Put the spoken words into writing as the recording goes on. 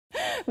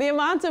The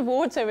amount of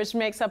water which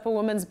makes up a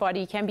woman's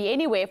body can be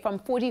anywhere from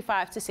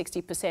 45 to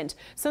 60%.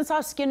 Since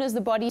our skin is the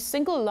body's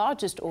single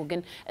largest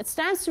organ, it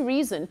stands to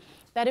reason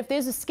that if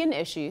there's a skin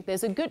issue,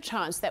 there's a good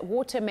chance that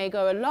water may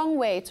go a long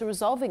way to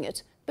resolving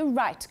it, the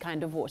right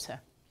kind of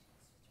water.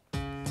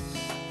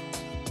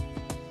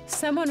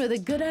 Someone with a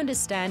good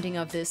understanding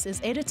of this is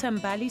editor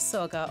Mbali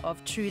Soga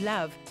of True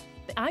Love,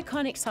 the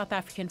iconic South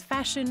African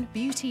fashion,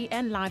 beauty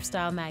and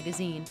lifestyle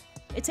magazine.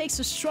 It takes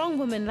a strong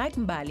woman like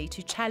Mbali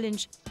to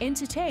challenge,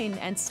 entertain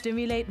and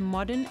stimulate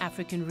modern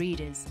African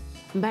readers.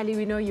 Mbali,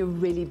 we know you're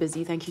really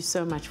busy. Thank you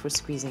so much for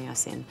squeezing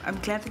us in. I'm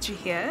glad that you're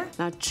here.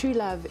 Now, True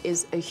Love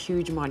is a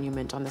huge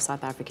monument on the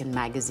South African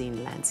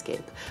magazine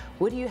landscape.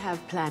 What do you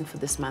have planned for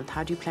this month?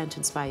 How do you plan to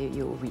inspire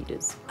your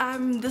readers?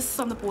 This is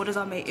On the Borders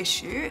Our May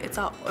issue. It's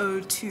our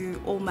ode to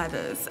all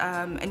mothers,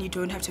 and you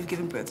don't have to have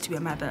given birth to be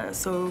a mother.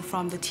 So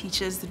from the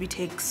teachers that we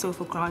take so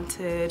for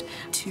granted,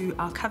 to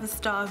our cover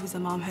star, who's a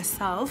mom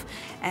herself,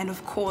 and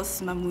of course,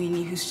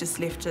 Mamwini, who's just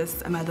left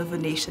us, a mother of a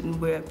nation.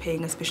 We're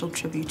paying a special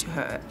tribute to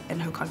her and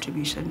her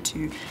contribution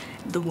to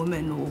the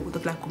women or the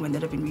black women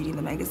that have been reading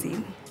the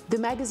magazine. The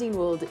magazine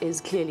world is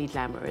clearly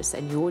glamorous,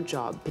 and your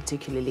job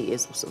particularly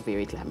is also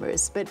very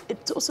glamorous, but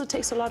it also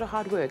takes a lot of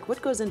hard work.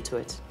 What goes into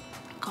it?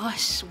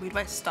 Gosh, where do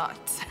I start?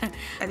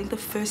 I think the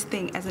first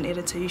thing as an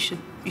editor you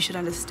should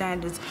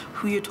understand is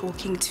who you're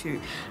talking to.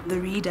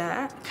 The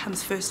reader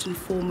comes first and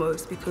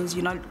foremost, because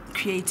you're not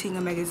creating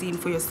a magazine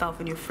for yourself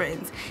and your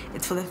friends.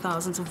 It's for the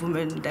thousands of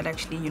women that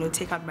actually,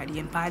 take out money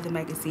and buy the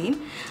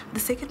magazine.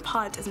 The second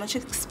part, as much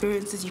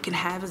experience as you can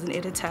have as an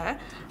editor,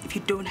 if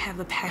you don't have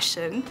the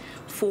passion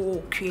for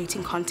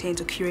creating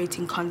content or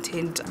curating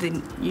content,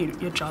 then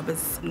your job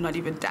is not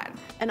even done.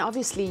 And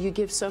obviously you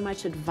give so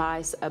much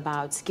advice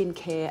about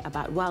skincare,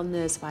 about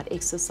wellness, about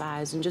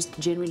exercise, and just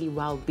generally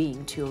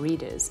well-being to your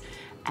readers.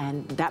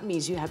 And that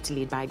means you have to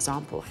lead by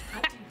example.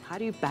 How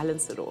do you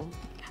balance it all?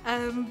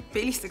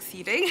 Barely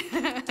succeeding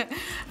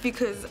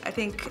because I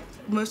think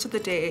most of the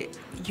day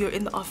you're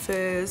in the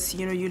office,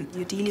 you're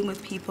dealing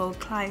with people,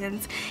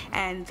 clients,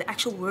 and the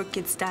actual work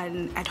gets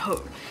done at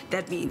home.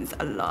 That means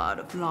a lot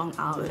of long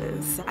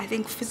hours. I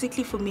think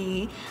physically for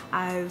me,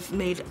 I've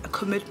made a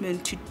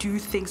commitment to do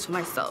things for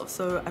myself.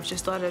 So I've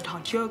just started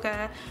hot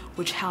yoga,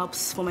 which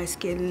helps for my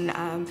skin,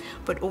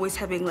 but always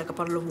having like a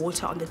bottle of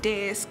water on the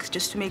desk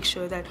just to make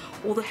sure that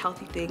all the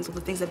healthy things, all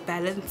the things that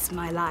balance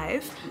my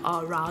life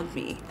are around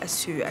me,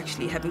 as to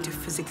actually having to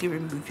physically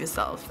remove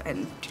yourself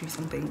and do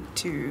something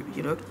to,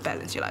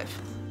 balance your life.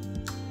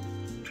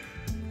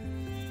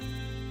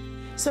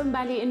 So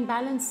Mbali, in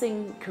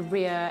balancing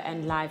career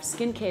and life,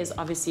 skincare is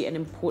obviously an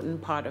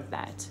important part of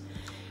that.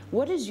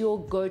 What is your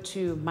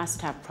go-to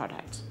must-have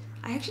product?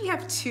 I actually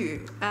have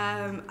two.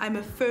 I'm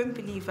a firm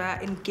believer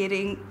in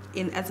getting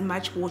in as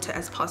much water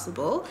as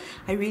possible.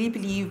 I really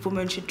believe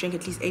women should drink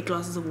at least 8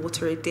 glasses of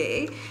water a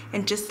day.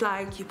 And just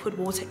like you put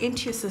water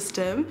into your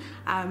system,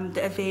 the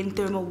Avene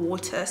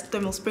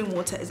Thermale spring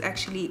water is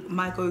actually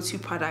my go-to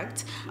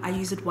product. I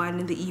use it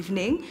in the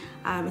evening.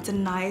 It's a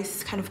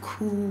nice kind of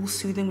cool,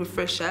 soothing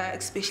refresher,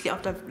 especially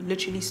after I've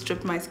literally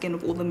stripped my skin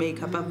of all the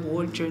makeup I've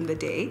worn during the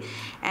day.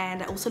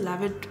 And I also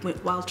love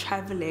it while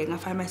traveling. I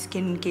find my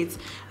skin gets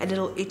a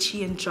little itchy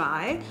and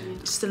dry.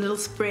 Just a little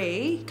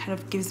spray kind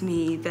of gives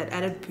me that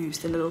added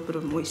boost, a little bit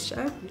of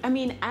moisture. I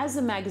mean, as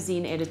a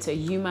magazine editor,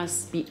 you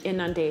must be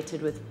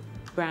inundated with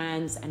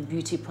brands and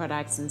beauty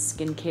products and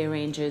skincare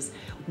ranges.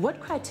 What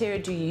criteria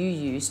do you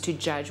use to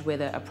judge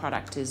whether a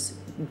product is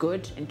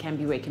good and can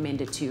be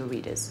recommended to your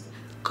readers?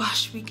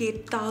 Gosh, we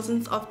get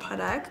thousands of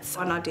products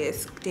on our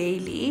desk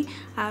daily,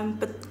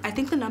 but I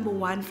think the number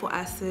one for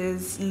us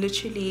is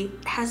literally,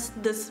 has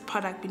this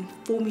product been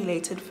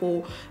formulated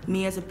for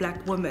me as a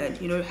black woman?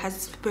 Has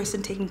this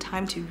person taken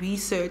time to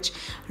research,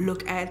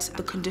 look at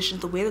the conditions,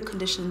 the weather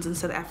conditions in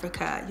South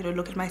Africa,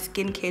 look at my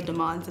skincare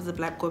demands as a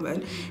black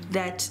woman?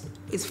 That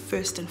is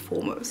first and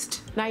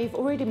foremost. Now, you've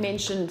already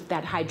mentioned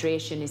that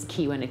hydration is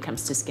key when it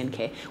comes to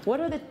skincare. What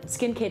other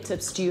skincare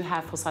tips do you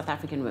have for South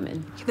African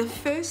women? The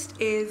first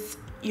is,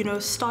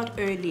 start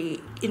early.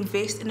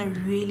 Invest in a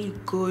really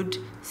good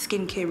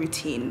skincare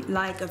routine,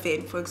 like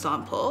Avene, for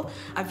example.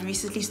 I've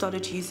recently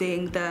started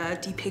using the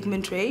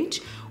Depigment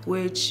range,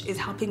 which is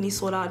helping me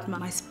sort out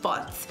my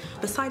spots.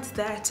 Besides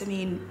that,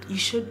 you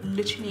should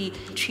literally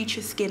treat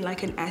your skin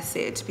like an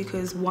asset,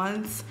 because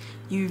once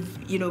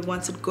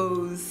once it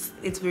goes,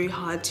 it's very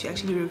hard to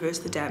actually reverse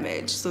the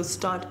damage. So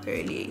start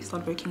early,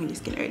 start working on your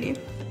skin early.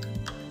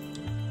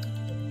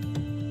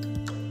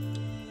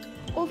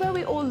 Although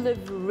we all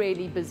live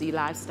really busy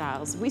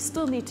lifestyles, we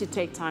still need to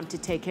take time to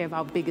take care of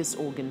our biggest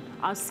organ,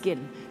 our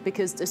skin,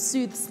 because a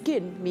soothed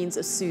skin means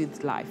a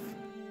soothed life.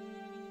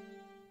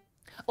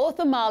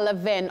 Thermale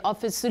Avene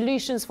offers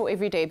solutions for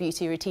everyday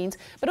beauty routines,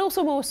 but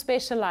also more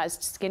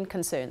specialized skin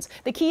concerns.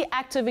 The key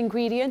active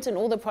ingredient in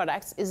all the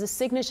products is the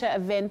signature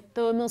Avene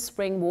Thermal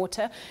Spring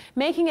Water,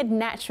 making it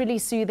naturally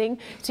soothing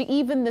to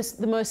even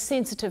the most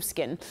sensitive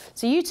skin.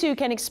 So you too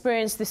can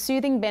experience the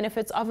soothing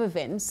benefits of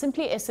Avene.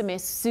 Simply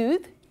SMS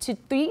SOOTHE to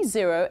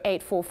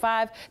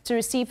 30845 to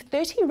receive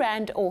 30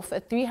 Rand off a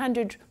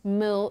 300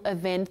 ml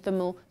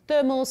Avene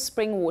Thermale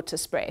spring water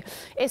spray.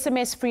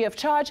 SMS free of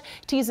charge.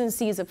 T's and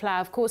C's apply,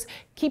 of course,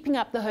 keeping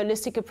up the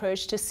holistic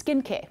approach to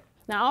skincare.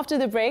 Now, after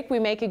the break, we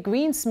make a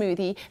green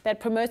smoothie that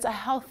promotes a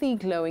healthy,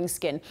 glowing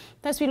skin.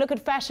 Thus, we look at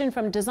fashion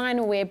from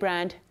designer wear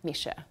brand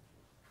Misha.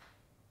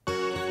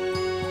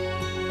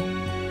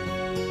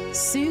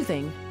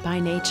 Soothing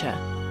by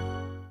nature.